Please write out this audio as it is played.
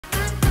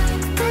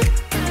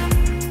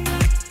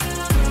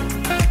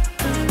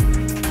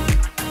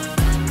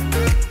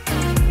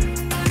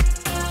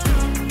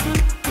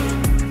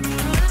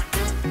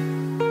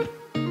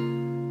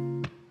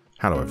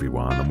Hello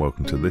everyone and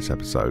welcome to this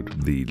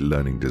episode, the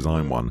Learning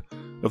Design one,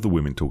 of the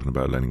Women Talking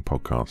About Learning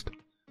podcast.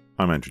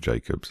 I'm Andrew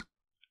Jacobs.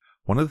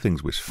 One of the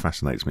things which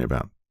fascinates me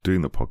about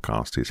doing the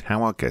podcast is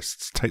how our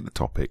guests take the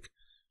topic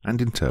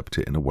and interpret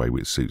it in a way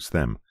which suits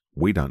them.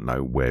 We don't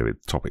know where the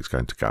topic's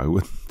going to go,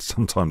 and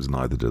sometimes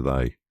neither do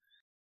they.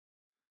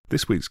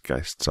 This week's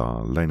guests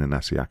are Lena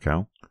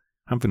Nasiakal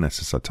and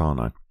Vanessa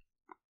Sotano.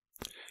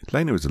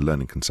 Lena is a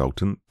learning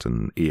consultant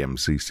and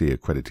EMCC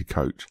accredited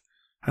coach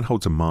and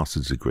holds a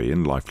master's degree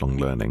in lifelong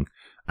learning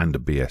and a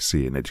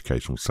BSc in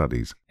educational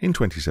studies. In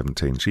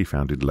 2017, she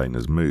founded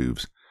Lena's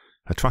Moves,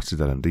 a trusted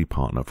L&D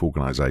partner for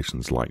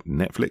organisations like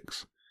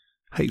Netflix,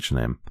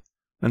 H&M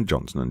and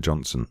Johnson &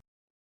 Johnson.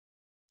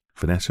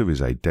 Vanessa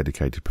is a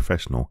dedicated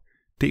professional,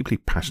 deeply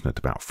passionate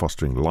about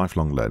fostering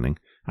lifelong learning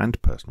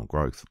and personal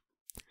growth.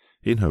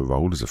 In her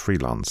role as a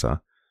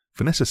freelancer,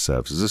 Vanessa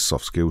serves as a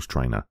soft skills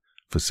trainer,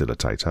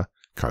 facilitator,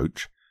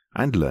 coach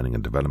and learning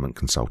and development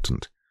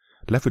consultant,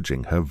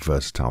 leveraging her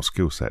versatile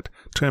skill set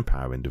to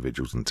empower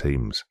individuals and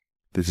teams.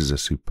 This is a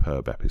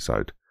superb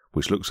episode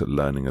which looks at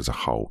learning as a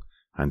whole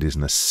and is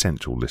an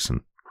essential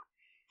listen.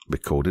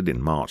 Recorded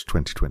in March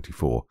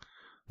 2024,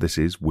 this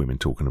is Women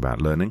Talking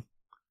About Learning.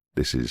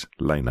 This is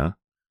Lena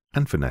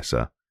and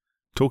Vanessa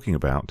talking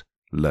about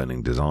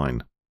learning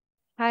design.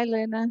 Hi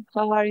Lena,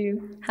 how are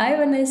you? Hi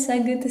Vanessa,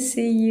 good to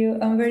see you.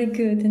 I'm very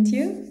good, and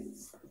you?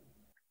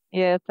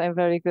 Yes, I'm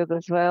very good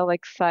as well.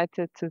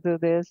 Excited to do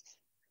this.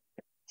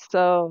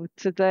 So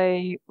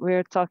today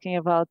we're talking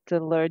about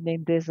the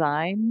learning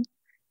design,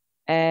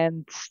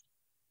 and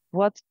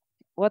what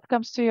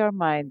comes to your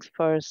mind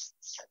first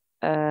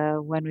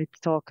when we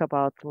talk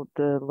about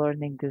the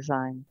learning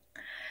design?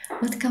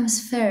 What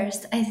comes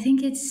first? I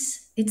think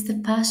it's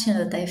the passion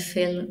that I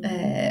feel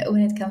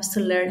when it comes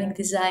to learning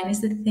design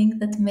is the thing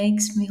that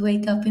makes me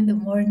wake up in the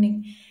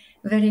morning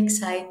very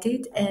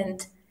excited,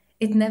 and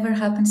it never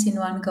happens in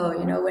one go.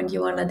 You know, when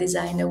you want to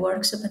design a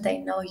workshop, and I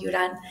know you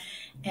run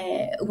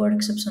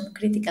workshops on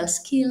critical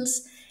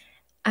skills,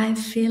 I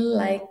feel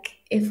like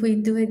if we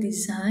do a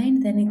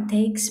design, then it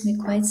takes me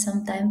quite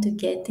some time to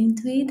get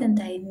into it, and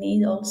I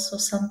need also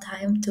some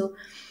time to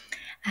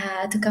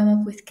come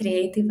up with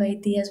creative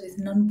ideas, with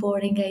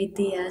non-boring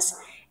ideas.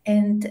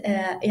 And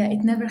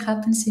it never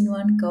happens in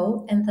one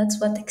go, and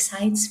that's what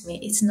excites me.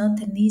 It's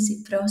not an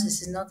easy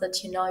process. It's not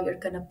that you're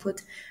going to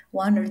put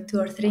one or two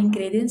or three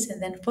ingredients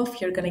and then poof,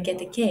 you're going to get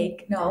a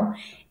cake. No,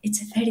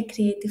 it's a very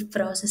creative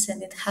process,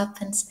 and it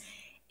happens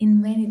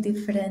in many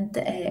different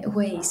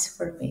ways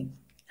for me.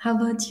 How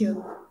about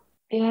you?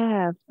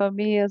 Yeah, for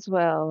me as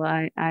well.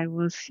 I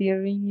was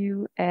hearing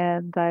you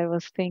and I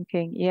was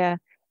thinking,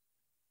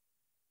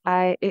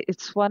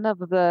 it's one of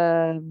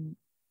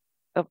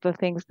the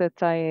things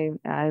that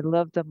I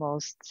love the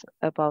most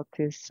about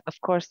this. Of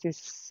course,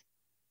 this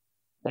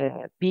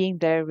being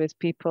there with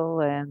people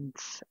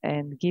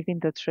and giving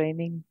the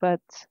training, but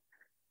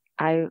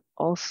I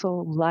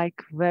also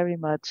like very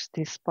much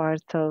this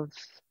part of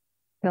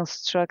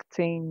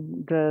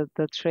constructing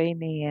the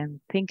training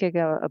and thinking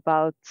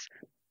about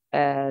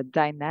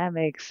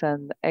dynamics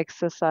and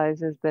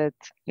exercises that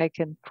I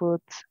can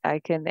put, I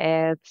can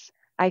add,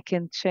 I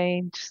can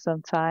change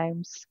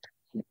sometimes,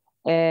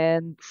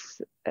 and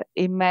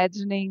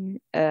imagining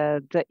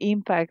the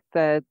impact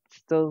that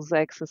those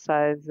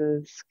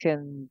exercises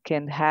can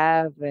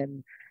have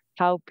and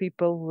how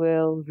people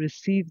will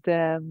receive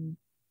them,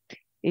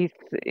 if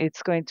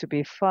it's going to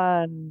be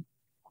fun,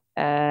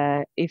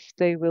 if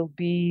they will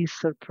be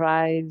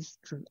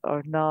surprised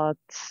or not.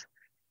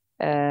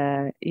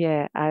 I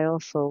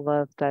also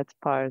love that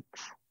part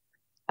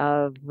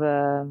of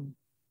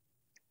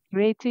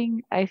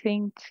creating. I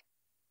think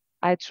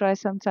I try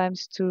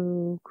sometimes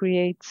to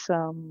create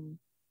some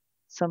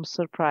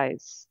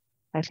surprise.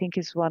 I think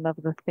it's one of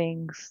the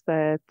things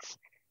that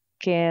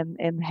can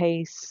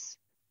enhance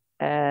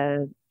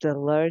the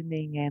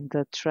learning and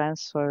the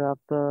transfer of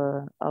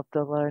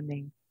the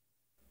learning.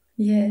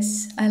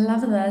 Yes, I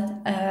love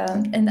that.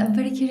 And I'm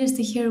very curious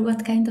to hear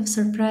what kind of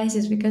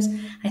surprises, because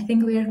I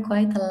think we are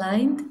quite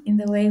aligned in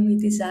the way we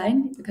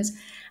design, because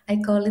I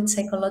call it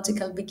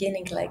psychological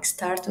beginning, like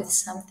start with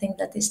something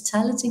that is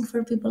challenging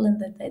for people and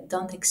that they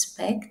don't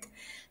expect,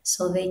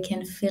 so they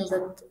can feel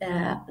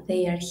that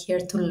they are here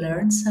to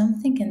learn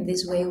something, and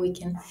this way we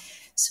can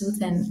soothe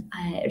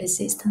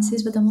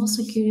resistances. But I'm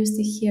also curious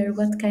to hear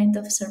what kind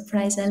of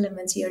surprise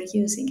elements you're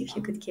using, if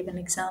you could give an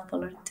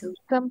example or two.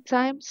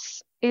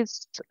 Sometimes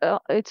it's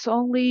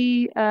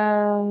only,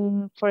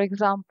 for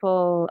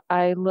example,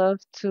 I love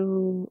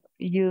to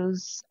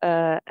use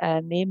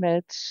an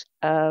image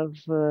of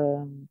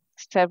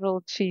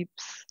several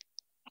chips,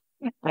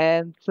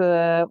 and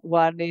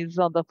one is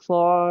on the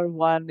floor,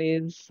 one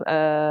is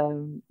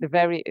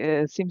very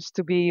seems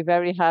to be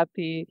very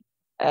happy,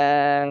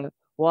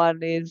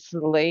 one is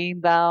laying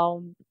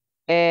down,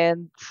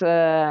 and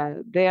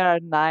there are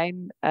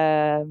 9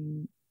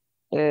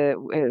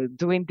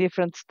 doing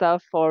different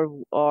stuff or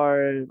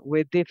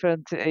with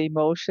different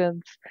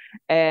emotions.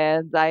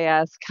 And I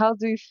ask, how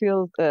do you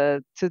feel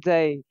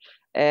today?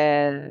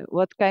 And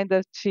what kind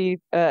of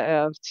chip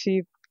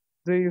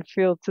do you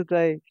feel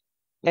today?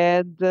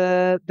 And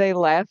they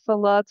laugh a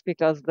lot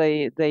because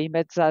the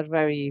images are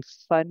very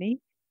funny,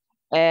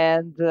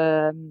 and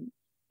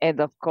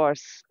of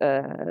course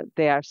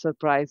they are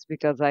surprised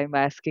because I'm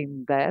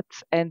asking that,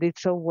 and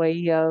it's a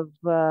way of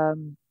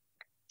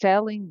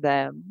telling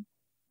them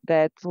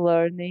that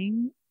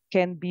learning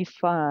can be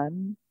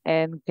fun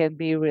and can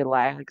be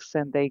relaxed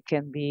and they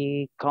can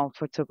be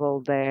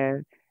comfortable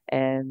there,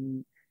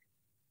 and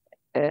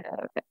uh,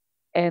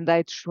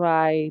 I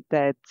try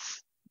that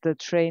the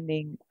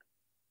training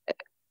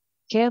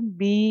can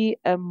be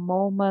a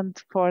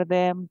moment for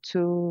them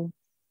to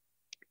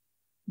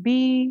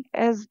be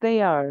as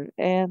they are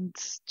and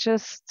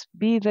just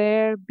be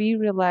there, be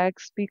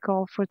relaxed, be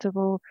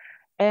comfortable,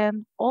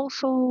 and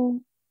also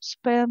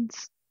spend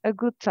a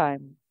good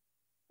time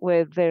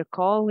with their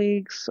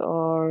colleagues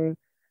or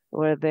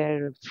with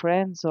their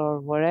friends or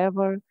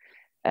wherever.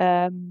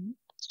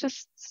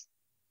 Just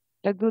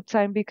a good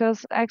time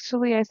because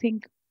actually I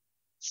think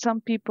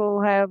some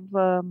people have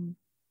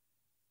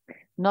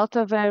not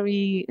a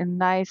very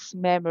nice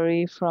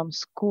memory from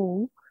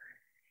school.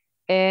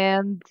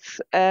 And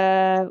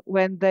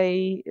when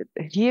they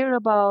hear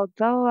about,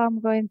 oh, I'm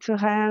going to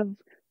have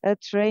a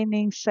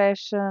training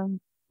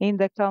session in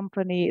the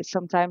company,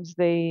 sometimes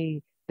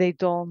they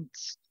don't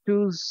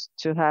choose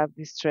to have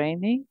this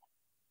training.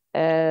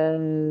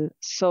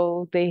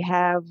 So they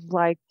have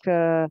like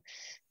a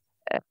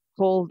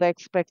cold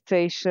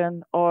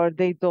expectation, or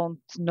they don't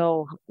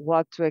know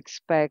what to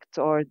expect,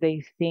 or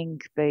they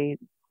think they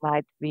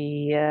might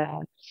be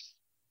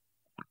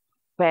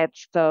bad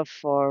stuff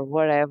or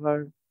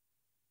whatever,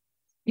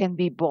 can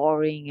be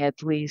boring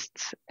at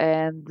least.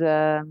 And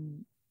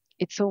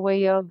it's a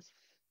way of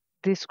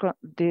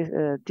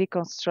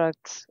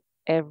deconstruct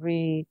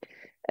every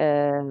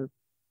uh,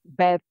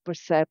 bad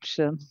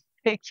perception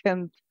they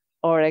can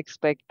or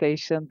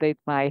expectation they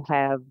might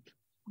have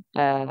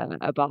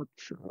about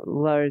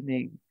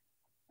learning.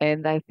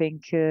 And I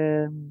think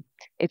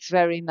it's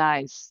very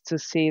nice to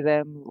see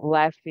them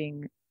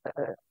laughing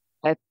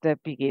at the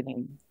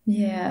beginning.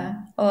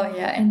 Yeah. Oh,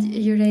 yeah. And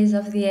you raise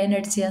up the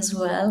energy as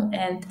well,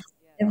 and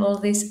have all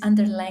these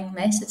underlying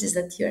messages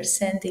that you are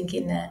sending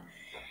in a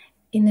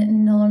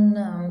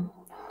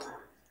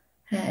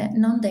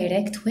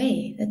non-direct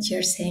way. That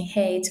you're saying,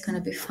 "Hey, it's gonna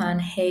be fun.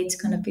 Hey, it's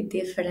gonna be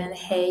different.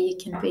 Hey, you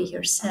can be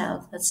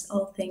yourself." That's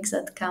all things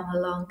that come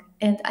along,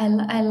 and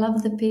I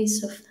love the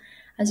piece of,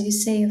 as you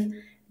say, of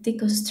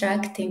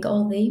deconstructing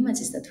all the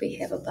images that we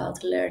have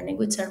about learning,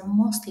 which are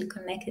mostly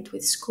connected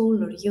with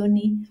school or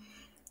uni.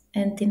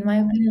 And in my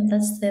opinion,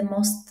 that's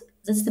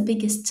the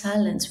biggest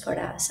challenge for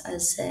us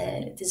as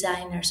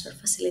designers or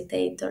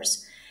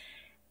facilitators.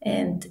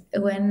 And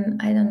when,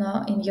 I don't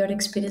know in your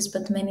experience,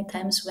 but many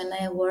times when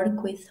I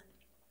work with,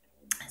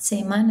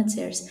 say,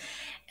 managers,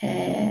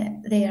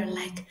 they are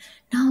like,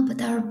 no,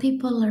 but our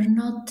people are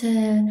not,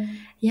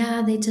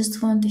 yeah, they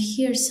just want to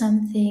hear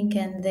something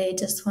and they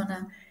just want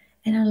to,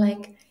 and I'm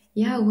like,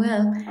 yeah,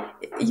 well,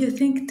 you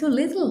think too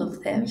little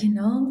of them, you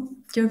know?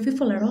 Your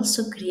people are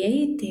also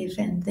creative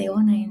and they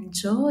want to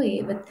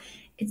enjoy, but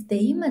it's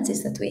the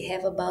images that we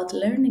have about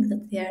learning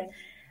that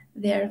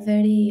they are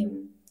very,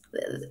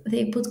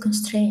 they put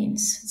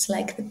constraints. It's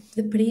like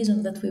the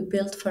prison that we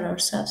built for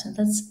ourselves, and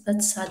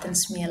that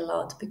saddens me a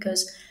lot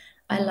because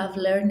I love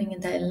learning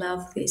and I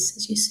love this,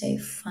 as you say,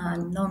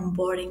 fun,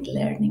 non-boring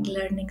learning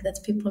that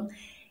people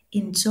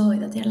enjoy.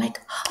 That they're like,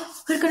 oh,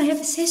 we're gonna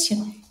have a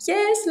session.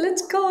 Yes,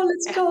 let's go.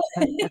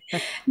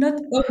 Not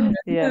oh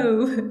Yeah,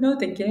 no,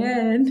 not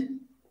again.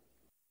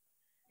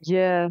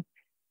 yeah.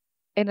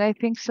 And I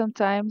think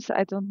sometimes,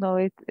 I don't know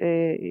if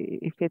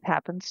it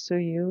happens to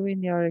you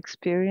in your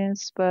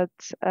experience, but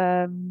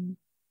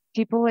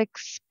people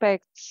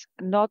expect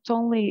not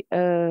only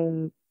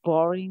a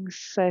boring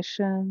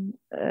session,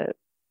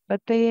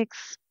 but they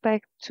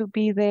expect to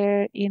be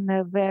there in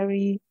a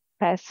very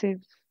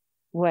passive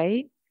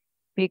way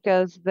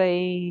because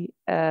they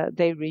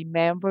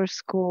remember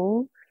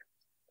school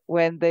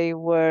when they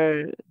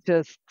were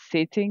just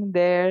sitting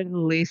there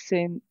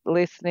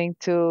listening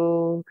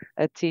to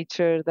a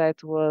teacher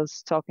that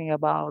was talking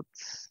about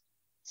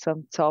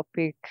some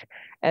topic,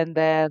 and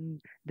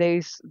then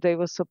they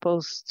were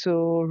supposed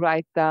to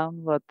write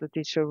down what the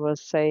teacher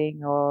was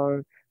saying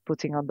or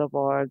putting on the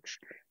board.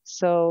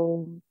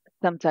 So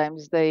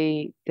sometimes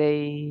they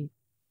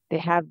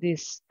have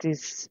this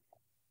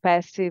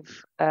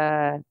passive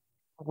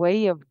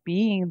way of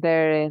being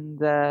there,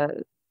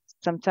 and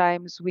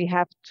sometimes we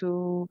have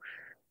to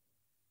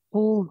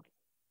pull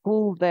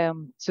pull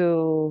them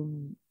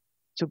to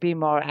be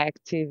more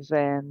active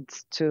and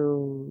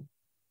to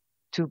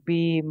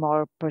be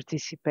more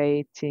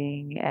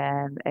participating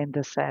and in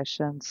the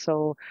session.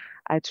 So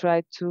I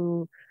try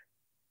to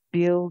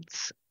build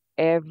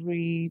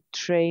every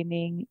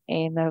training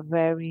in a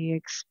very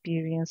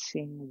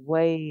experiencing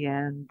way.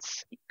 And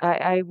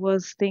I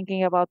was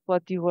thinking about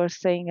what you were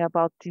saying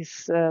about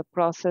this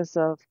process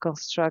of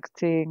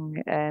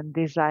constructing and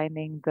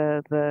designing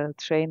the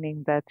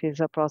training. That is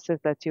a process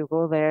that you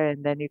go there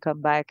and then you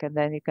come back and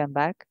then you come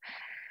back.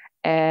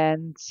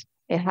 And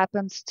It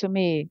happens to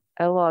me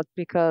a lot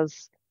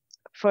because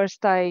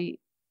first I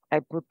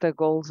put the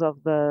goals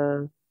of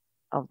the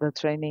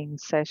training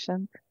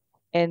session,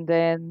 and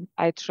then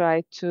I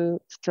try to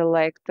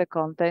select the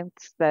content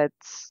that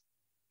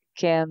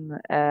can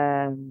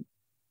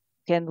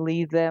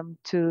lead them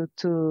to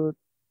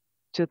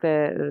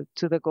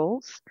the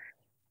goals.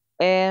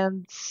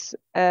 And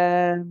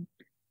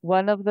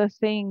one of the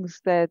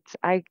things that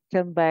I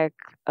come back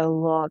a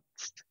lot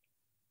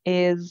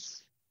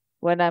is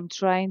when I'm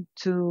trying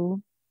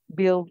to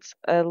build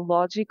a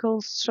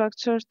logical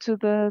structure to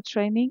the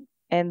training,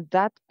 and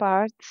that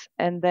part,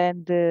 and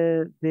then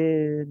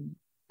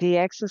the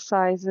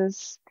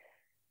exercises,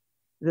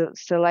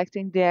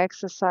 selecting the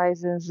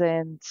exercises,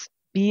 and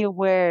be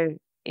aware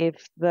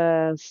if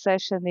the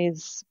session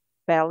is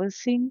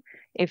balancing,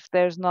 if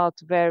there's not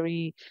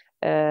very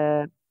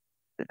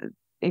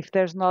if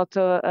there's not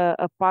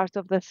a part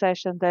of the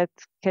session that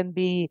can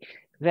be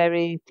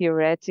very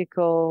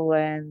theoretical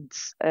and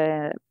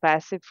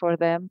passive for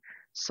them.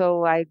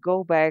 So I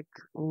go back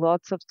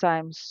lots of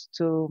times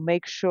to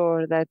make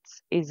sure that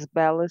is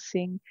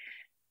balancing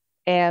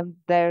and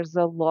there's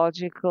a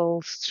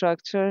logical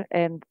structure.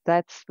 And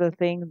that's the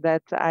thing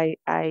that I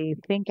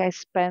think I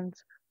spend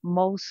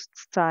most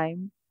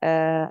time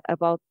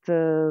about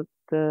the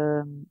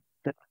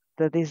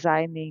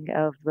designing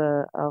of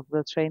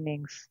the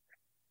trainings.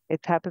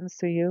 It happens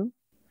to you?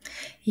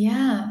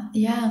 Yeah.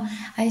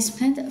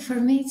 For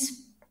me, it's,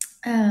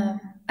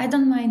 I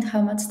don't mind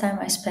how much time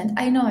I spend.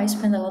 I know I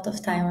spend a lot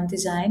of time on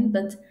design,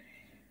 but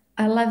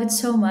I love it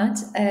so much.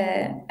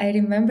 I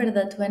remember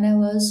that when I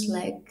was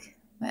like,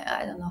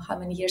 I don't know how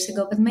many years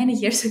ago, but many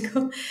years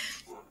ago,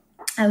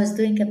 I was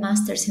doing a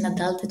master's in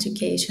adult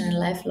education and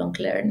lifelong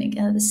learning.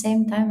 And at the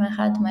same time, I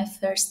had my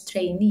first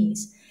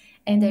trainees.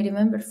 And I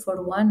remember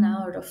for 1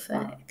 hour of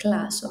a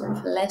class or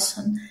of a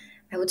lesson,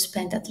 I would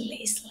spend at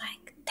least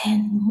like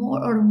 10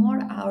 more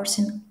hours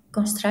in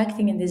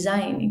constructing and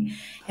designing.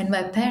 And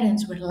my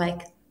parents were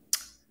like,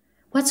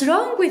 "What's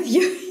wrong with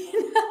you?"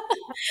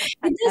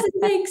 It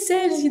doesn't make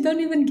sense. You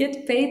don't even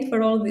get paid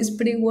for all this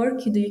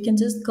pre-work you do. You can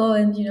just go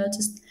and,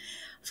 just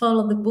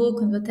follow the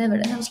book and whatever.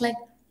 And I was like,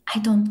 I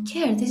don't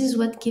care. This is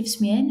what gives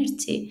me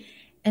energy.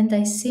 And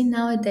I see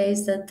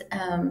nowadays that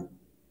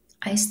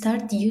I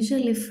start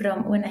usually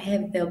from when I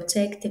have the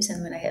objectives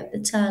and when I have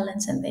the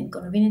challenge and the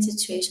inconvenient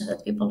situation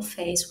that people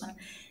face. When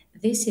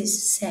this is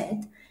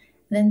said,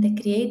 then the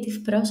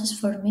creative process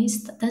for me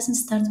doesn't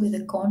start with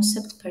a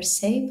concept per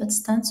se, but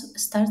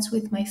starts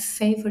with my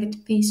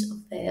favorite piece of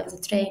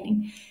the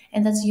training.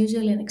 And that's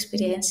usually an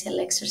experiential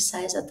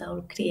exercise that I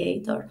will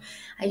create, or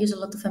I use a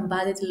lot of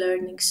embodied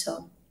learning.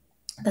 So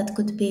that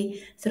could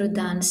be through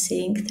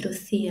dancing, through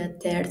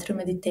theater, through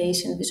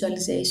meditation,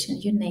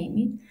 visualization, you name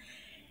it.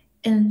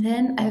 And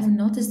then I've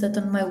noticed that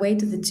on my way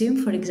to the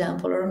gym, for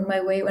example, or on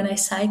my way when I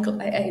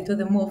cycle, I do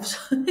the moves.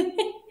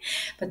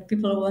 But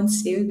people won't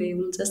see you, they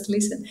will just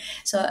listen.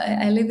 So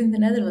I live in the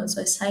Netherlands,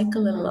 so I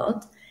cycle a lot.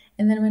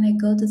 And then when I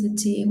go to the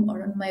gym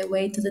or on my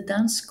way to the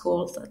dance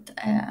school that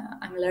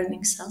I'm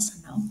learning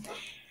salsa now,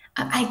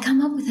 I come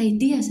up with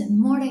ideas and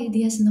more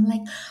ideas. And I'm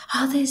like,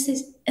 oh, this is,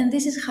 and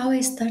this is how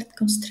I start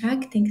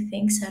constructing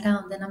things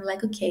around. And I'm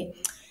like, okay,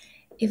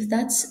 if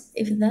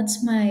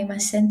that's my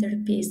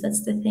centerpiece,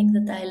 that's the thing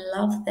that I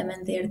love them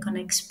and they're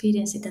gonna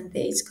experience it and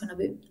it's gonna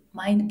be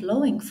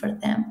mind-blowing for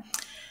them.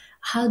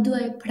 How do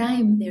I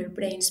prime their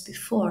brains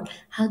before?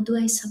 How do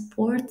I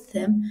support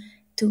them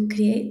to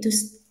create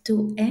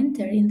to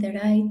enter in the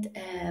right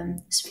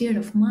sphere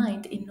of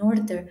mind in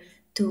order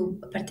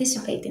to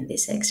participate in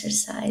this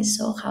exercise?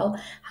 So how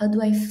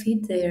do I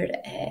feed their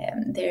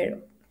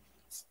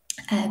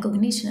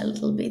cognition a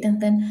little bit,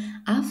 and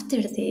then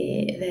after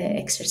the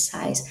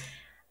exercise,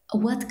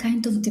 what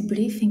kind of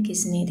debriefing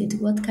is needed?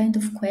 What kind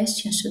of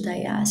questions should I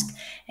ask?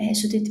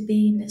 Should it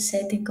be in a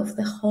setting of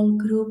the whole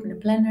group, in a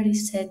plenary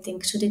setting?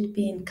 Should it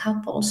be in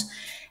couples?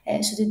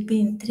 Should it be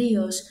in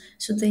trios?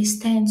 Should they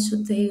stand?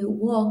 Should they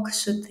walk?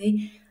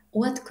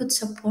 What could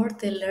support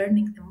the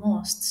learning the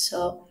most?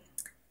 So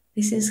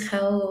this is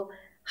how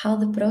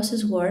the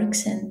process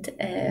works, and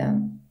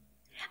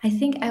I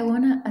think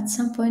at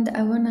some point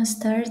I wanna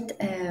start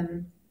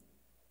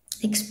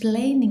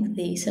explaining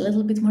this a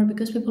little bit more,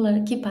 because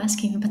people keep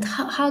asking me, but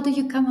how do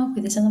you come up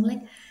with this? And I'm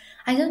like,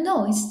 I don't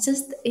know. It's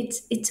just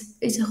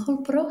it's a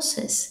whole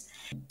process.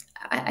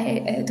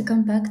 To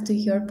come back to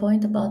your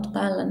point about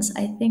balance,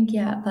 I think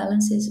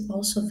balance is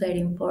also very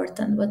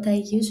important. What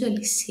I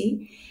usually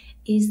see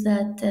is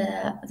that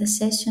the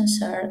sessions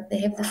they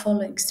have the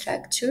following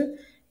structure.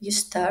 You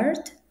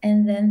start,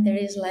 and then there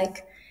is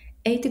like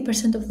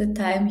 80% of the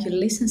time you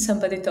listen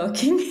somebody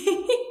talking.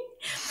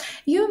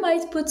 You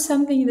might put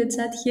something in the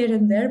chat here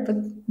and there, but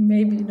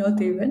maybe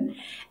not even.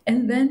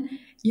 And then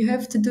you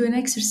have to do an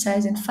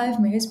exercise in 5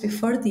 minutes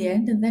before the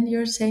end, and then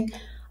you're saying,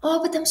 "Oh,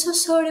 but I'm so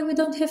sorry, we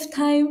don't have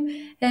time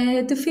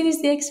to finish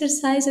the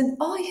exercise." And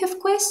 "Oh, you have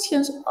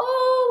questions.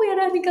 Oh, we are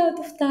running out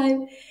of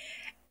time."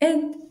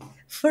 And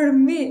for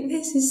me,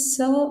 this is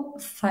so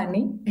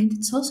funny, and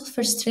it's also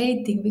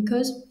frustrating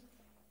because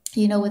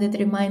You know what it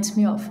reminds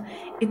me of?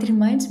 It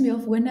reminds me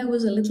of when I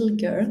was a little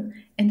girl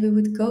and we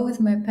would go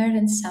with my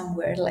parents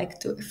somewhere, like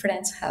to a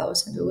friend's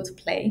house, and we would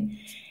play.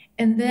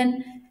 And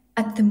then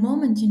at the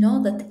moment, you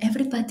know, that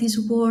everybody's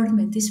warm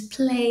and is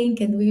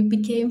playing and we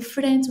became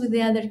friends with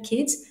the other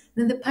kids,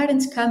 then the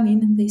parents come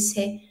in and they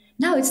say,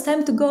 now it's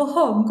time to go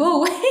home, go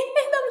away. And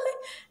I'm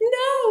like,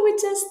 no, we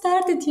just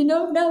started, you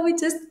know, now we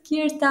just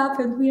geared up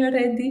and we are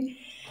ready.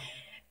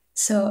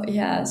 So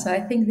yeah, so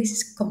I think this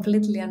is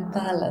completely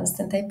unbalanced,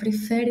 and I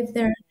prefer if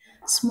there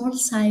are small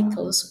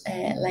cycles,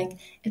 like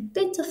a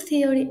bit of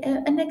theory,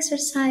 an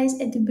exercise,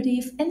 a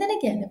debrief, and then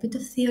again a bit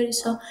of theory.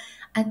 So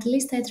at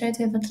least I try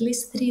to have at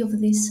least three of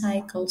these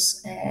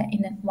cycles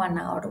in a 1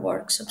 hour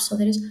workshop. So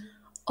there's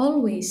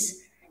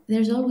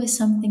always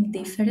something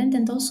different,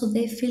 and also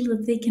they feel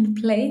that they can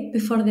play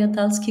before the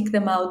adults kick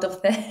them out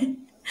of the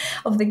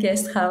of the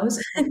guest house.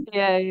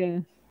 Yeah, yeah.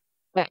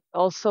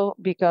 Also,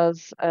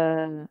 because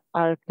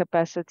our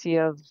capacity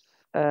of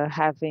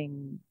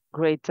having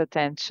great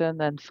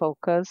attention and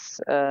focus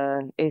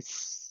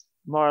is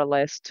more or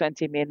less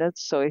 20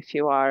 minutes. So if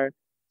you are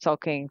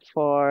talking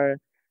for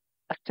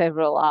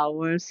several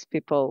hours,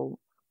 people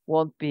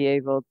won't be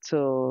able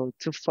to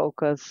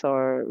focus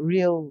or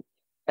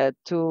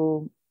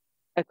to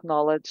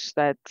acknowledge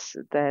that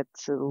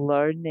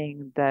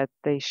learning that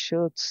they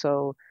should.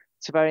 So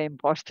it's very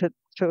important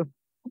to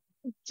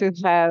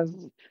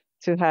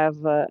to have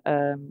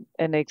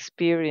an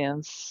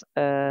experience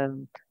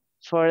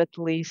for at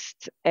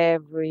least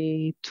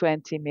every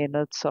 20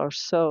 minutes or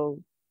so.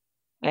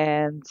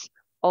 And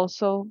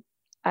also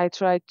I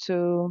try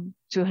to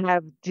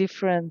have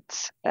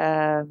different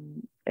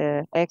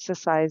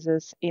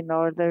exercises in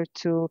order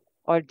to,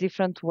 or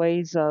different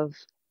ways of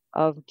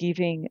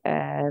giving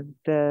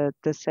the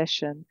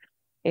session,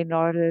 in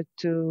order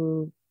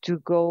to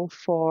go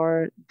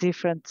for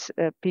different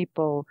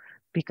people,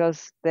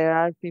 because there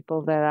are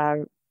people that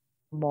are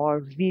more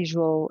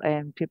visual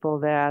and people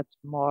that are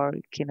more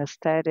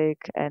kinesthetic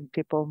and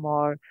people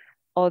more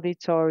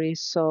auditory.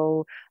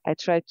 So I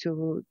try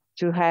to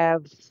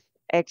have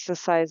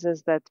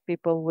exercises that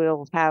people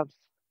will have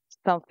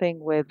something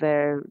with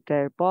their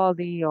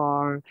body,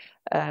 or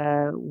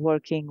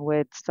working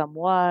with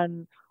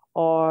someone,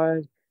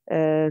 or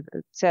uh,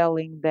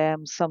 telling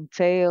them some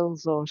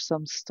tales or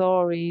some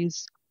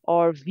stories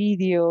or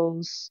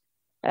videos.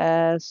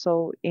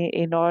 So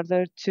in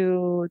order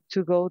to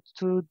go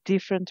to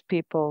different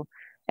people,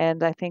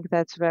 and I think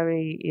that's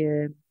very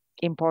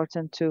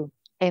important too.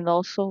 And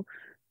also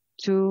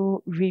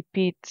to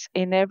repeat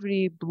in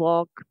every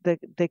block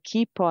the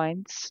key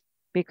points,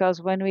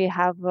 because when we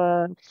have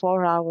a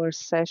 4 hour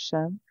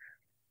session,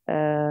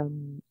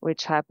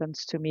 which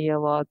happens to me a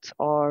lot,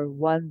 or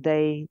one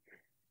day,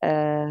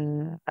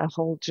 a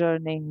whole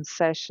journeying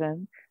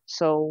session.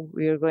 So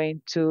we are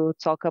going to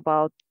talk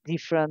about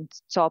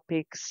different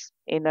topics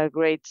in a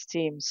great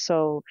team.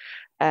 So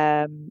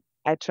I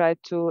try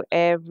to,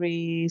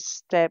 every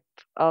step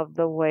of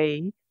the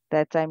way,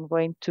 that I'm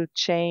going to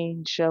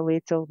change a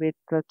little bit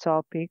the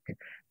topic,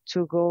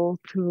 to go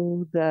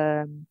through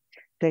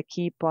the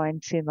key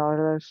points in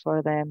order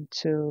for them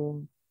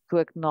to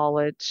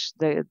acknowledge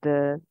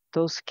the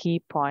those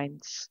key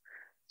points.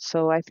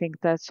 So I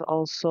think that's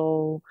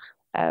also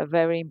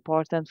very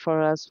important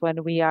for us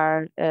when we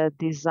are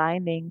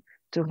designing,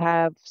 to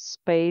have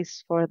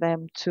space for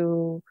them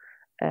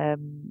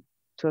um,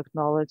 to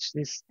acknowledge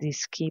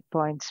these key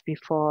points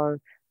before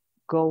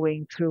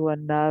going through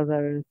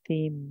another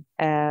theme.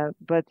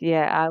 But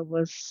yeah, I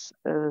was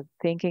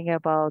thinking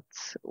about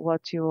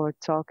what you were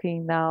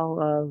talking now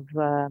of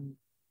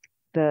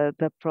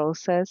the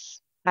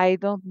process. I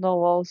don't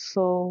know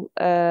also,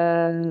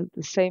 the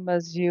same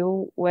as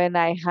you, when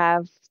I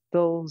have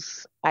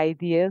those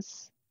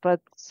ideas,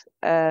 but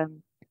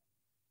um,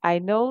 I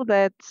know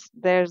that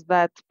there's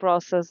that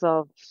process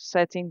of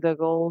setting the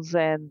goals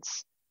and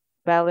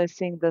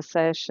balancing the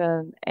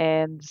session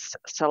and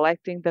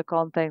selecting the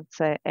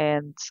contents,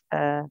 and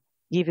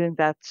giving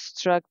that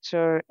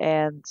structure,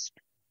 and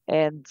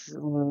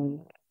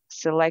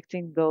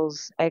selecting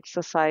those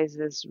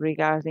exercises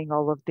regarding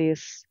all of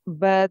this.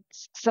 But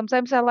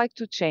sometimes I like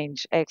to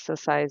change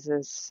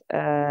exercises,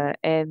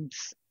 and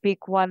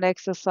pick one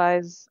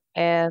exercise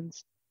and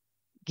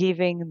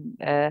giving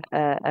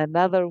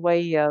another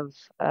way of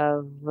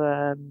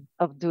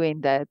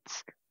doing that.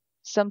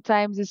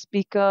 Sometimes it's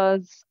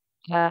because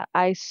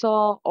I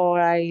saw, or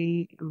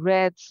I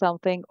read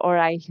something, or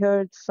I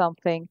heard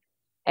something,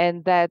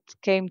 and that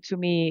came to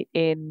me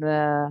in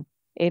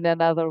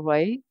another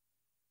way.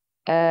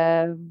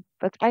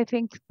 But I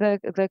think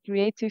the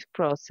creative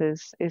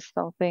process is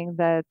something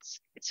that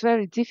it's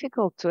very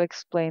difficult to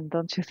explain,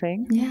 don't you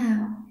think?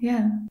 Yeah,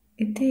 yeah,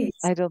 it is.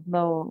 I don't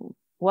know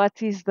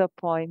what is the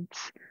point,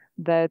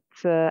 that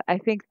I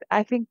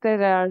think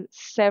there are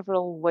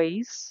several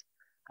ways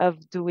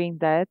of doing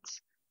that,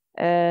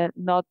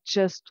 not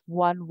just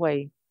one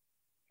way.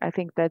 I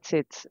think that's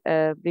it.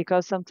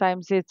 Because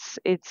sometimes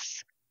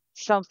it's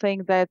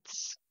something that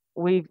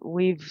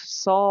we've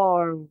saw,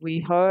 or we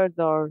heard,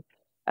 or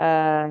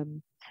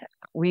um,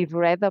 we've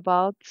read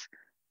about,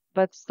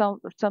 but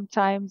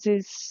sometimes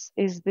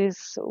is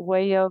this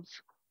way of,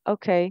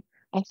 okay,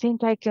 I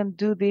think I can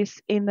do this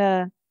in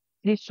a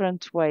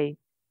different way.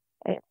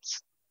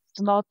 It's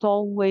not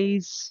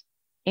always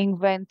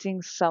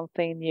inventing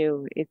something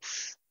new.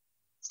 It's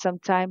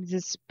sometimes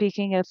it's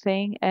picking a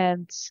thing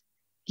and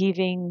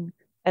giving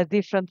a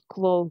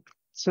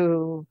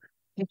to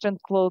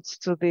different clothes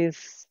to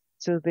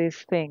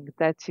this thing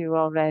that you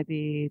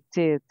already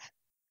did.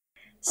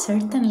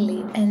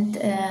 Certainly. And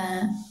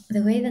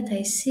the way that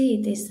I see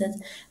it is that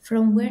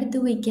from where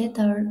do we get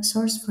our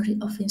source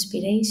of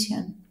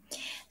inspiration?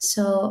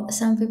 So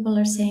some people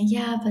are saying,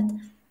 yeah, but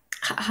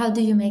how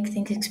do you make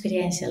things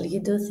experiential? You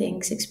do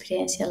things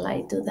experiential,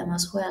 I do them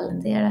as well.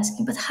 And they are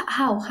asking, but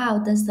how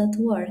does that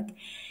work?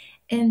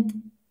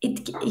 And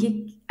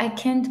I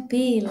can't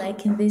be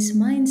like in this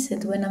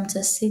mindset when I'm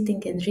just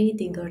sitting and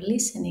reading or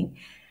listening.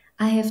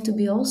 I have to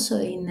be also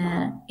in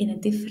a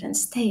different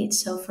state.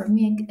 So for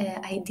me,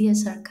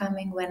 ideas are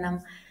coming when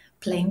I'm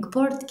playing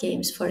board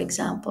games, for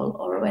example,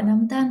 or when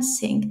I'm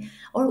dancing,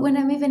 or when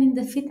I'm even in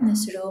the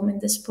fitness room, in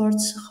the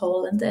sports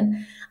hall, and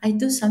then I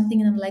do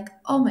something and I'm like,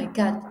 oh my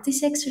God,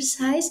 this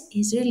exercise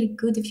is really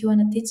good if you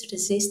want to teach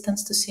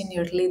resistance to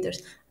senior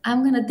leaders.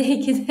 I'm going to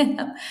take it and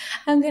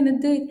I'm going to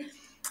do it.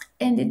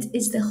 And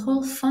it's the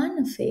whole fun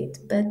of it,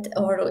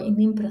 or in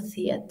improv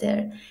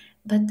theater.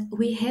 But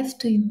we have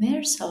to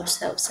immerse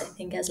ourselves, I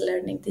think, as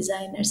learning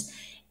designers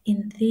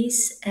in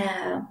these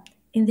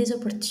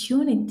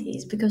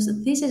opportunities, because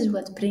this is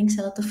what brings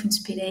a lot of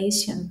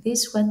inspiration.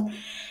 This is what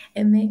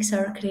makes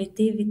our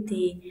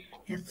creativity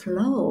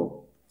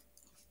flow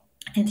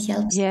and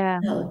helps Yeah,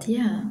 out.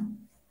 Yeah.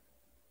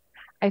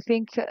 I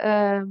think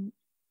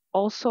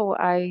also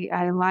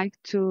I like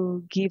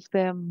to give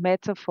them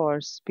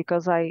metaphors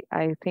because I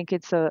think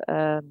it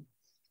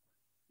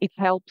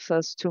helps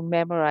us to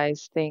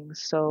memorize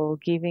things. So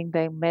giving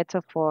them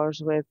metaphors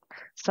with,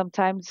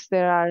 sometimes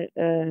there are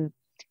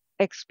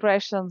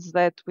expressions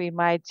that we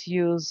might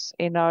use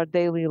in our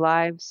daily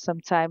lives,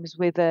 sometimes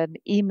with an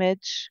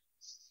image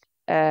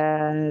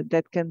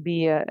that can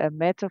be a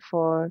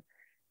metaphor,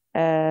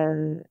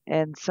 and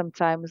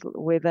sometimes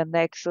with an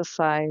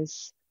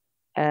exercise,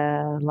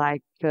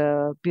 like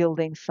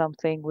building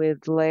something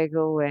with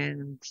Lego,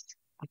 and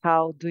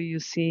how do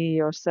you see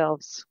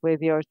yourselves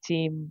with your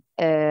team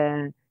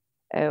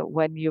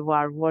when you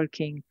are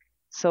working.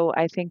 So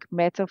I think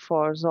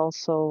metaphors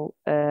also,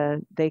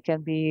 they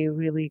can be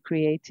really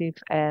creative,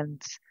 and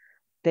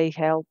they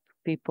help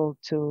people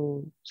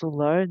to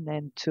learn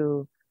and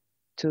to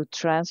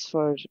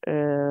transfer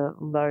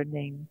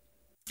learning.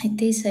 It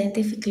is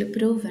scientifically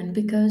proven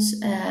because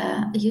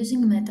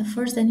using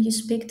metaphors, then you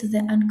speak to the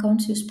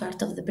unconscious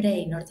part of the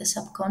brain or the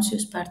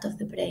subconscious part of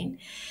the brain,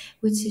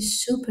 which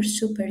is super,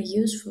 super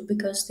useful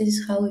because this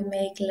is how we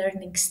make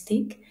learning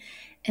stick.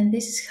 And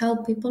this is how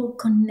people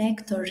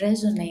connect or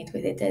resonate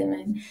with it. I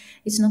mean,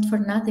 it's not for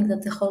nothing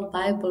that the whole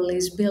Bible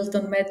is built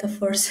on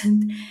metaphors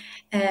and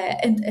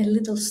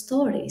little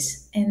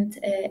stories. And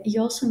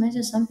you also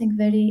mentioned something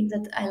very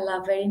that I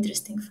love, very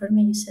interesting for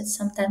me. You said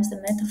sometimes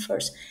the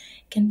metaphors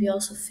can be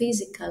also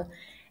physical.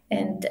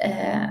 And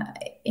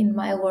in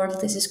my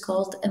world, this is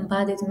called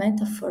embodied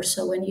metaphor.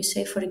 So when you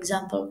say, for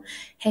example,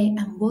 hey,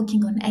 I'm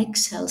walking on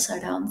eggshells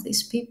around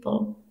these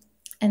people,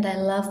 and I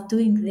love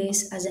doing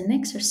this as an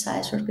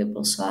exercise for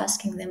people, so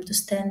asking them to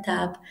stand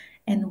up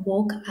and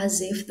walk as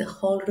if the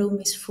whole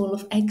room is full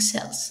of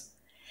eggshells.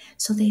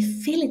 So they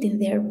feel it in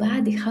their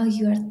body how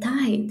you are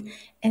tight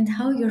and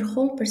how your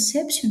whole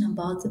perception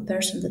about the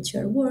person that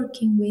you're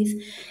working with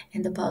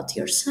and about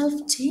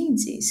yourself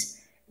changes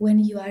when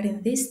you are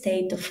in this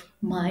state of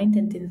mind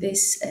and in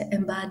this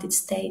embodied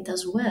state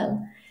as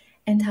well.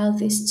 And how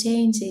this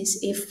changes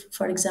if,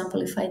 for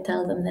example, if I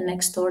tell them the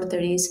next order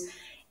is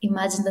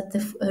imagine that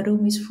the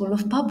room is full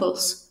of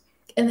bubbles,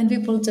 and then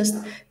people just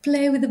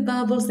play with the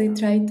bubbles, they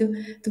try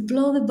to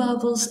blow the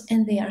bubbles,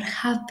 and they are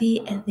happy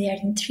and they are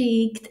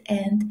intrigued.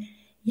 And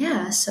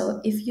yeah,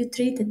 so if you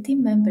treat a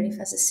team member, if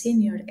as a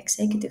senior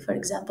executive, for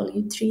example,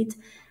 you treat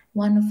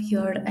one of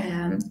your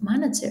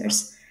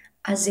managers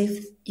as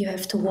if you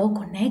have to walk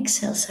on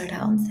eggshells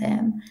around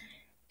them,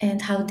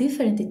 and how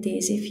different it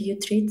is if you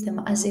treat them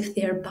as if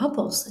they are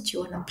bubbles that you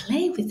want to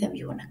play with them,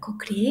 you want to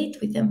co-create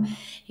with them,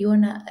 you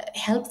want to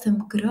help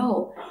them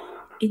grow.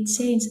 It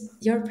changes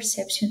your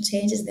perception,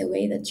 changes the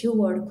way that you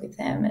work with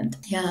them. And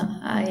yeah,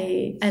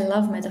 I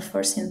love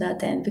metaphors in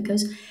that end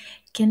because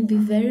it can be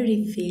very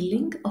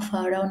revealing of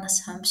our own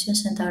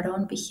assumptions and our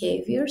own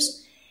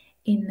behaviors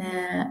in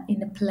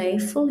a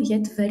playful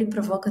yet very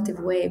provocative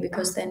way,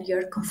 because then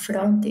you're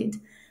confronted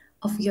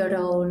of your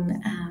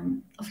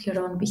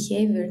own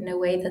behavior in a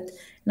way that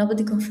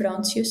nobody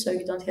confronts you, so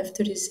you don't have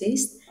to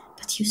resist,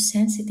 but you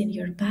sense it in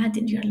your body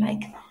and you're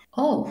like,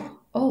 oh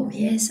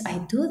yes, I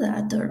do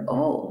that, or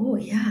oh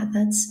yeah,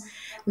 that's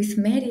with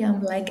Mary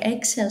I'm like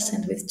eggshells,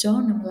 and with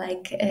John I'm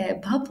like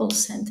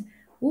bubbles, and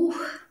ooh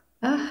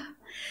ah.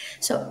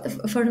 So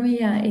for me,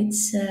 yeah,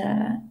 it's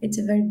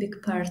a very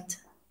big part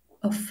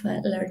of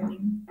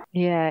learning.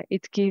 Yeah,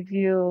 it gives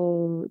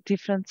you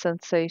different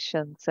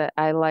sensations.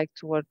 I like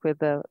to work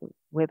with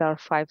with our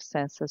five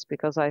senses,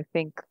 because I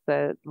think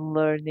that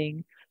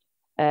learning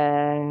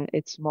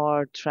it's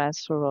more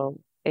transferable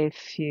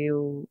if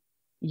you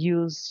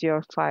use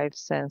your five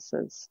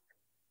senses,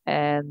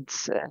 and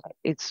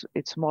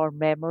it's more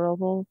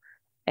memorable,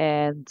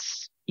 and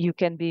you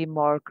can be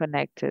more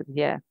connected.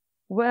 Yeah.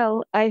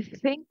 Well, I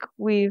think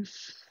we've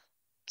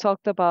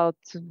talked about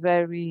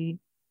very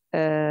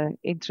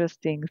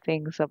interesting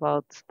things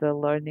about the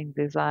learning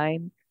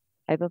design.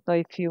 I don't know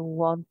if you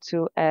want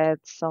to add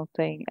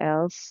something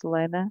else,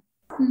 Lena.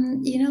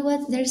 You know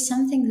what? There's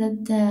something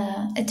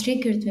that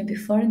triggered me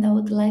before, and I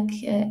would like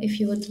if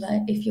you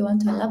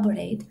want to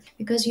elaborate,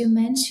 because you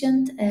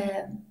mentioned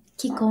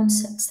key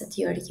concepts that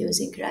you are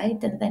using,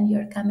 right? And then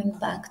you're coming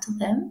back to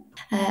them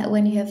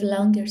when you have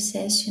longer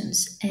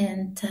sessions,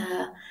 and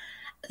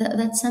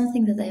that's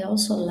something that I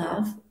also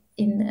love.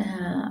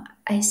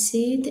 I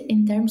see it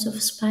in terms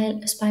of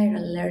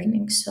spiral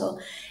learning. So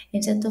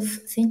instead of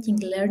thinking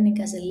learning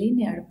as a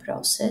linear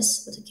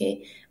process, that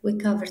okay, we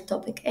cover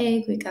topic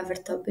A, we cover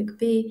topic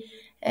B,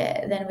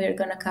 then we're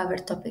going to cover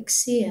topic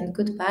C and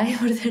goodbye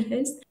for the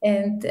rest.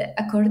 And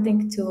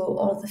according to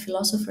all the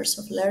philosophers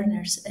of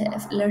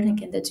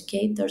learning and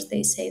educators,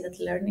 they say that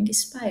learning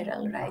is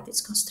spiral, right?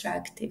 It's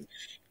constructive.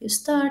 You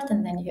start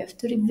and then you have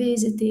to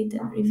revisit it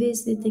and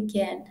revisit it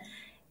again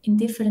in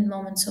different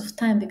moments of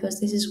time, because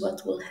this is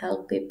what will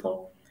help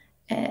people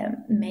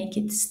make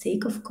it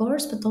stick, of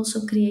course, but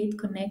also create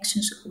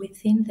connections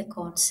within the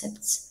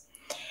concepts.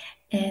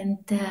 And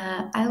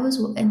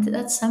and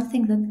that's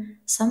something that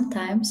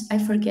sometimes I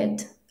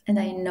forget, and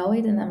I know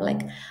it, and I'm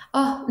like,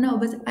 oh no,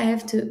 but I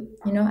have to,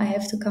 I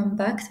have to come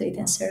back to it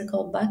and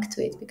circle back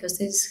to it, because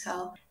this is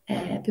how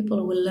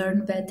people will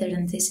learn better,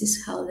 and this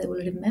is how they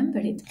will remember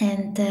it.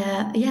 And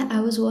yeah, I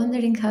was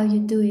wondering how you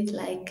do it.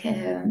 Like,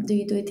 do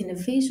you do it in a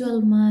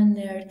visual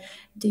manner?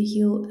 Do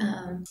you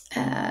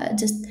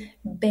just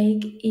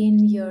bake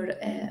in your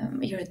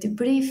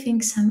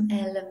debriefing some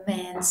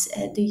elements?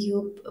 Do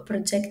you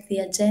project the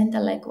agenda?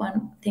 Like,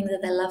 one thing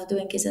that I love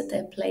doing is that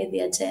I play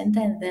the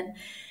agenda, and then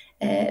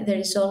there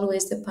is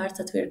always the part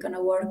that we're going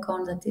to work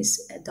on that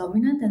is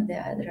dominant, and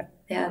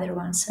the other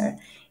ones are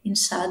in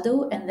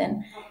shadow, and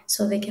then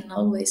so they can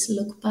always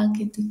look back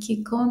into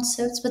key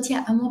concepts. But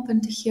yeah, I'm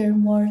open to hear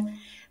more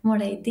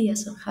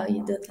ideas on how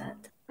you do that.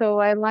 So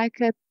I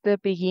like at the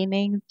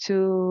beginning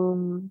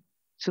to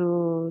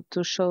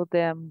show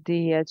them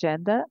the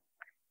agenda,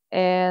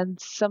 and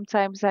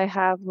sometimes I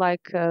have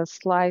like a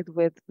slide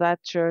with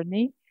that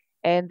journey,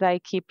 and I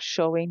keep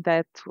showing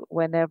that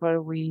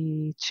whenever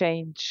we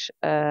change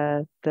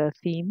the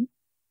theme.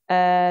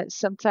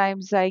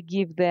 Sometimes I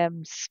give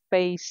them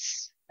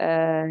space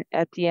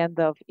at the end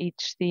of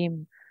each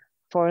theme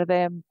for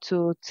them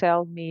to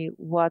tell me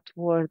what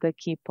were the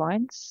key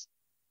points.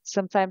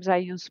 Sometimes I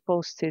use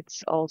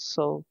post-its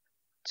also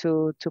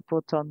to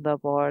put on the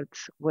board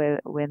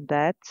when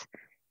that.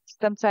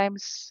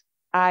 Sometimes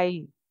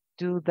I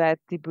do that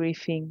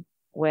debriefing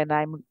when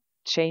I'm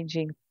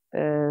changing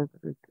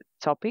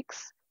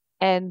topics.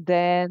 And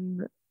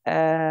then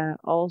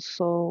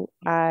also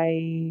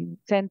I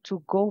tend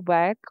to go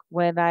back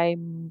when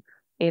I'm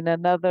in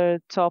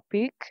another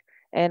topic,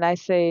 and I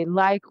say,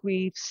 like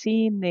we've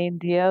seen in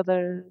the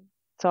other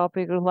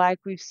topic, or like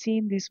we've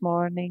seen this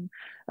morning,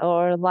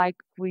 or like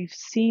we've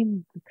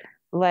seen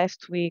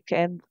last week.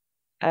 And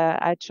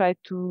I try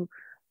to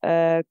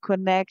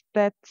connect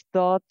that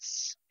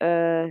dots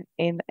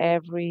in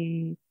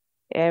every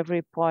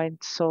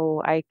point,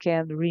 so I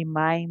can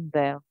remind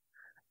them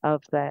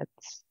of that.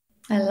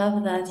 I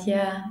love that.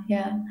 Yeah,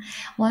 yeah.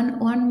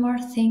 One more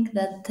thing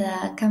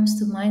that comes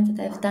to mind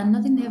that I've done,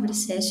 not in every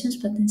sessions,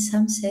 but in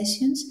some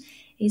sessions,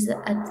 is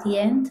at the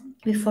end,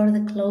 before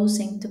the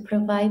closing, to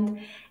provide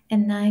a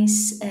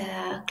nice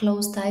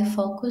closed eye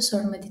focus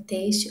or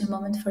meditation, a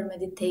moment for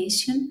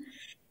meditation,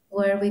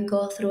 where we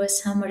go through a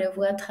summary of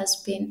what has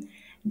been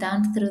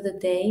done through the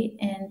day.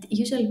 And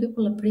usually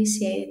people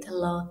appreciate it a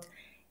lot.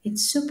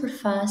 It's super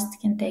fast,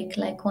 can take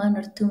like 1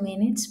 or 2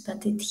 minutes,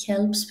 but it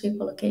helps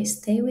people, okay,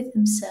 stay with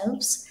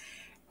themselves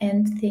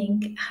and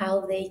think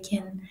how they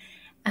can,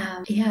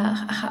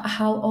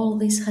 how all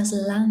this has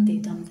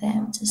landed on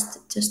them,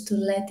 just to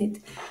let it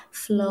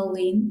flow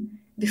in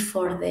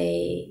before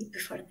we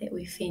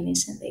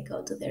finish and they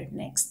go to their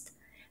next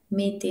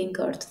meeting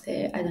or to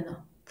their, I don't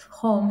know,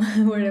 home,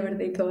 wherever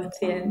they go at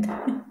the end.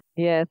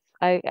 Yes,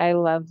 I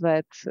love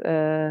that.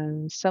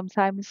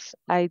 Sometimes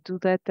I do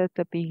that at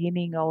the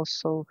beginning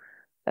also,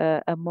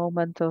 a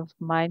moment of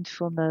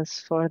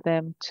mindfulness for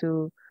them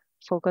to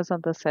focus on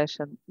the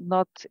session.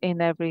 Not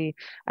in every,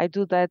 I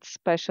do that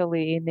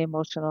especially in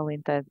emotional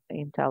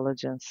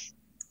intelligence.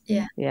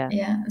 Yeah, Yeah.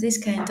 yeah, these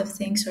kind of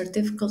things or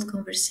difficult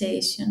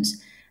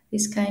conversations,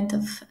 these kind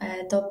of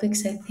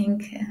topics, I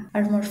think,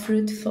 are more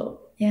fruitful.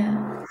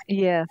 Yeah.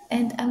 Yeah.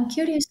 And I'm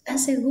curious,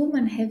 as a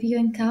woman, have you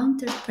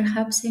encountered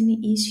perhaps any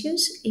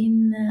issues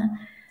in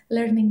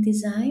learning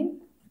design?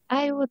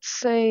 I would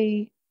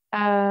say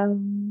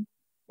in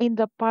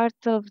the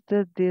part of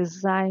the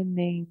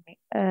designing,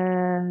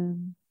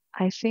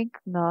 I think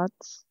not,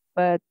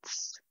 but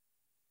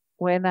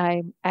when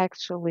I'm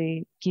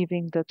actually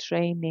giving the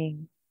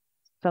training,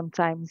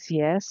 sometimes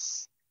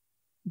yes,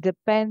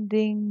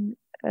 depending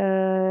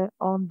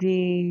on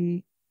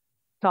the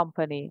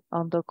company,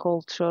 on the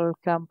culture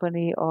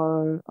company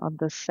or on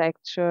the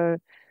sector.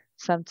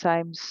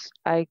 Sometimes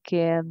I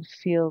can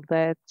feel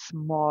that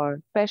more,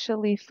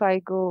 especially if I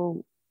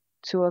go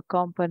to a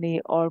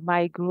company or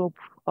my group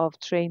of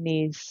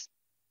trainees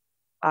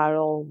are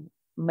all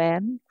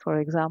men, for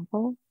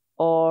example,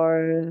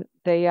 or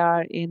they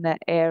are in an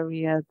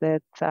area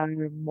that are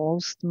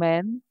most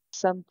men.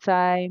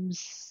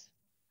 Sometimes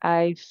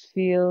I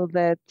feel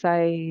that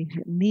I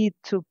need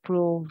to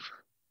prove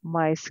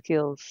my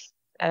skills.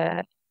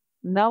 Uh,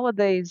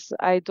 Nowadays,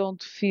 I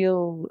don't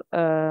feel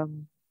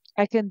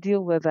I can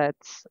deal with that.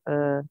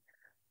 Uh,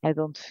 I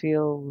don't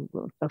feel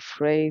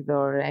afraid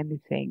or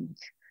anything.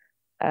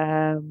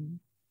 Um,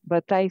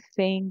 but I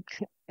think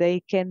they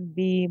can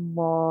be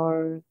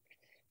more,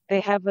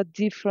 they have a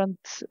different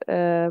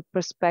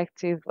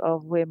perspective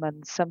of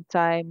women.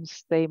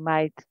 Sometimes they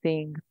might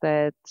think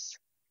that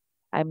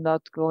I'm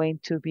not going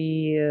to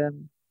be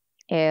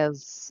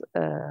as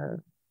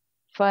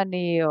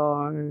funny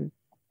or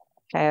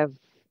have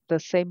the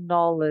same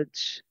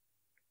knowledge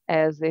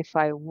as if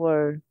I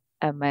were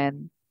a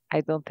man.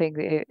 I don't think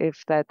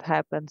if that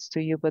happens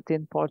to you, but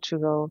in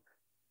Portugal,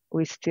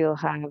 we still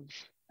have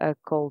a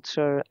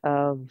culture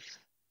of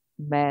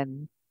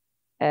men,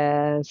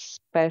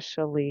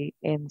 especially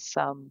in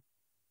some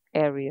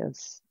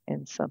areas,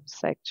 in some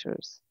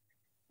sectors.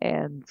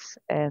 And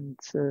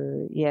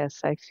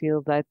yes, I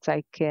feel that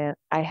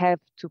I have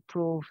to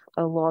prove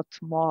a lot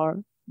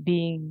more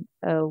being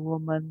a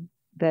woman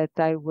that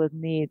I would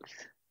need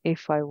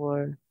if I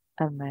were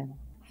a man.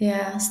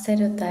 Yeah,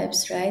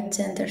 stereotypes, right?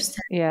 Gender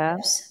Yeah.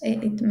 stereotypes.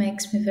 It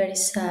makes me very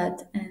sad.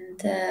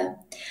 And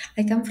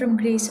I come from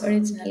Greece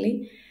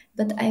originally,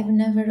 but I've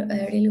never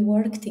really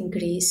worked in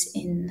Greece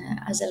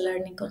as a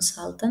learning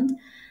consultant.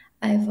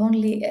 I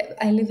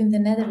live in the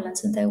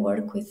Netherlands and I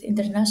work with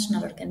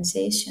international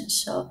organizations.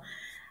 So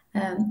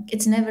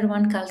it's never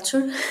one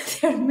culture,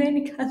 there are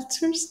many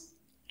cultures.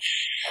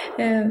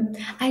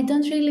 I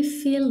don't really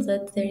feel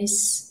that there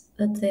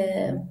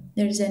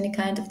is any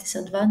kind of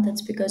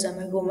disadvantage because I'm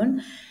a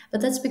woman,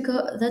 but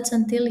that's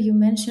until you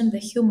mention the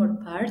humor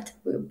part,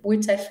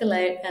 which I feel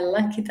I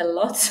like it a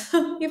lot.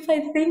 So if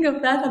I think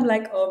of that, I'm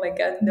like, oh my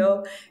god,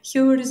 no,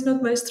 humor is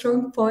not my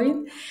strong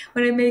point.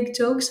 When I make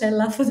jokes, I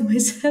laugh at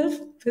myself,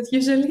 but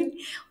usually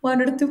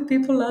one or two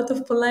people out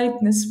of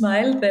politeness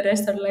smile. The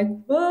rest are like,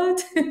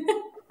 what?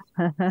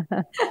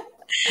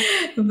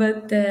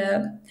 But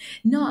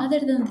no, other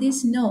than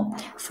this, no.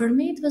 For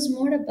me, it was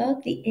more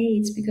about the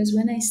age because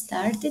when I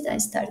started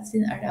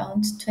in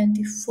around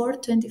 24,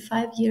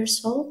 25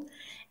 years old.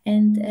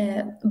 And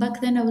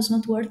back then, I was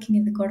not working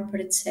in the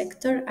corporate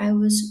sector, I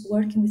was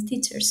working with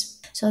teachers.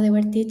 So they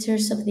were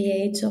teachers of the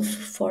age of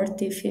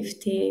 40,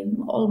 50,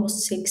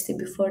 almost 60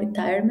 before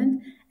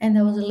retirement. And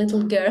I was a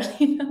little girl,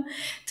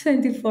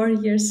 24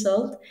 years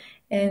old.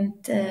 And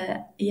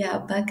yeah,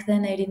 back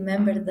then I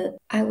remember that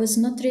I was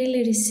not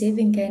really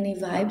receiving any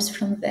vibes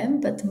from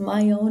them, but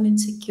my own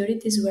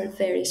insecurities were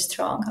very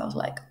strong. I was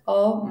like,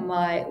 oh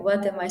my,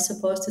 what am I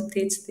supposed to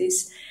teach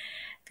these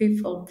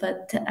people?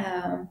 But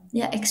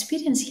yeah,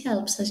 experience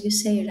helps, as you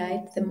say,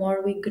 right? The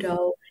more we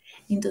grow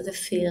into the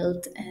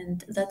field,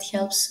 and that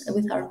helps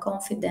with our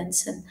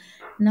confidence. And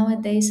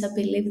nowadays, I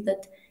believe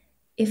that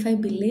if I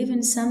believe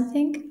in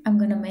something, I'm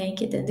gonna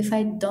make it. And if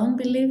I don't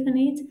believe in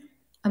it,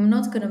 I'm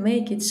not gonna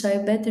make it. So I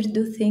better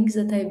do things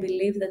that I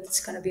believe that it's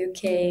gonna be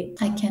okay.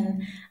 I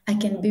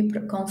can be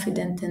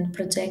confident and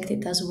project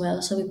it as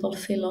well, so people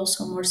feel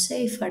also more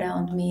safe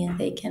around me,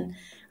 and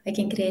I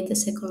can create a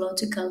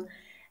psychological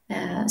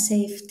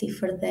safety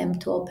for them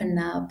to open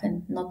up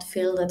and not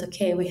feel that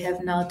okay, we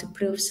have now to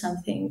prove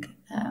something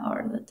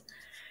or that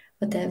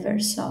whatever.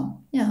 So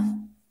yeah,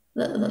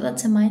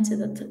 that's a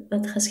mindset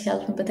that has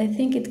helped me. But I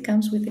think it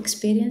comes with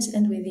experience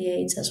and with the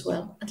age as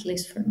well, at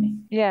least for me.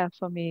 Yeah,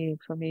 for me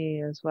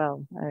as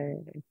well.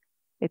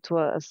 It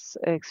was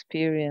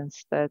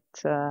experience that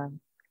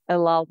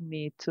allowed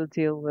me to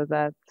deal with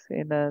that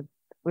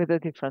with a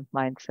different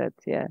mindset.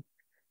 Yeah.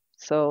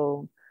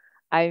 So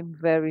I'm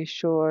very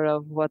sure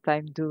of what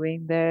I'm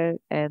doing there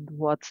and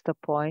what's the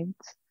point.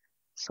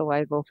 So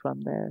I go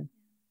from there.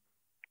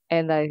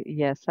 And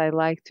yes, I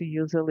like to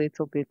use a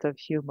little bit of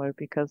humor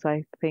because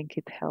I think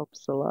it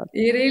helps a lot.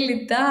 It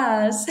really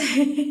does.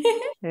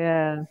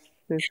 Yes,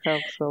 it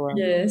helps a lot.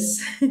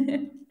 Yes.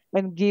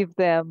 And give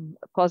them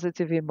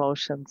positive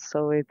emotions.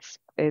 So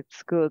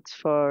it's good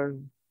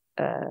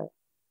uh,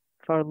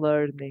 for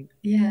learning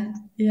Yeah,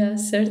 yeah,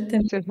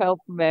 certainly. to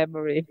help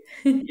memory.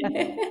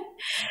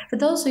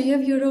 But also you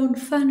have your own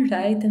fun,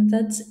 right? And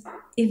that's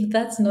if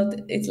that's not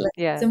it's like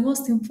Yeah, the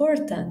most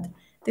important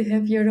to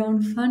have your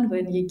own fun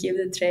when you give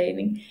the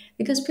training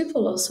because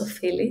people also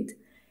feel it.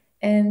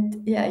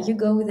 And yeah, you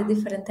go with a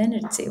different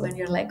energy when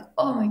you're like,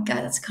 oh my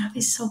god, it's gonna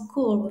be so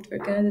cool what we're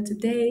gonna do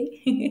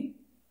today.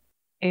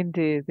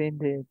 indeed,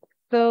 indeed.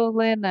 So,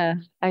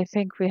 Lena, I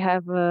think we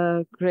have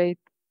a great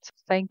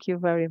thank you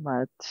very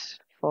much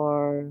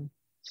for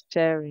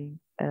sharing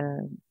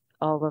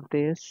all of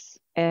this.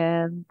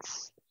 And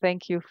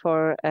thank you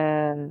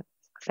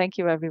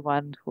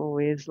everyone who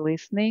is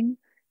listening,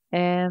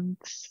 and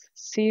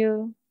see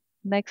you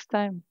next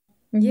time.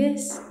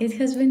 Yes, it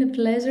has been a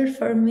pleasure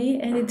for me,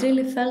 and it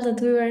really felt that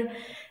we were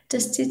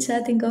just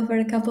chit-chatting over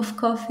a cup of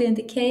coffee and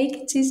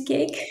a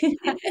cheesecake.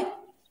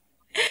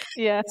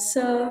 Yeah.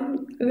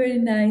 So, very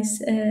nice.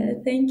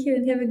 Thank you,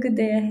 and have a good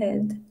day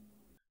ahead.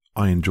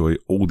 I enjoy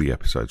all the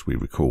episodes we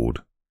record,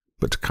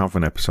 but to cover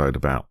an episode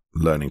about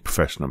learning,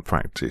 profession and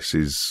practice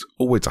is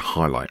always a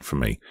highlight for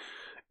me,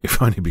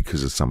 if only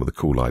because of some of the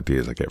cool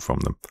ideas I get from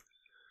them.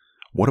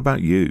 What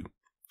about you?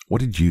 What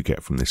did you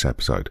get from this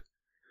episode?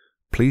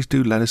 Please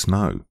do let us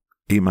know.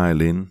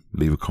 Email in,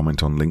 leave a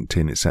comment on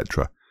LinkedIn,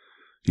 etc.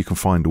 You can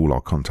find all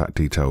our contact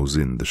details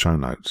in the show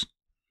notes.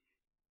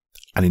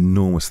 An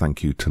enormous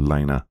thank you to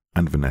Lena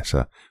and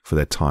Vanessa for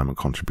their time and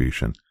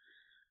contribution.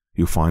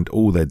 You'll find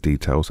all their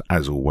details,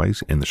 as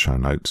always, in the show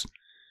notes,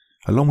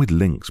 along with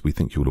links we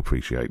think you'll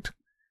appreciate.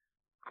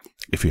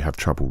 If you have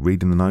trouble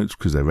reading the notes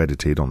because they're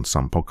edited on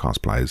some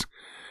podcast players,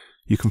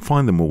 you can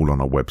find them all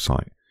on our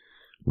website,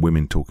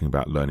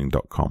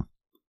 womentalkingaboutlearning.com.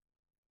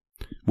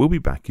 We'll be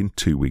back in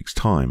 2 weeks'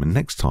 time, and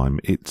next time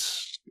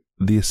it's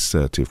the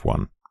assertive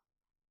one.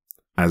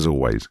 As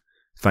always,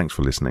 thanks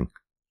for listening,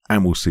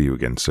 and we'll see you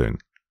again soon.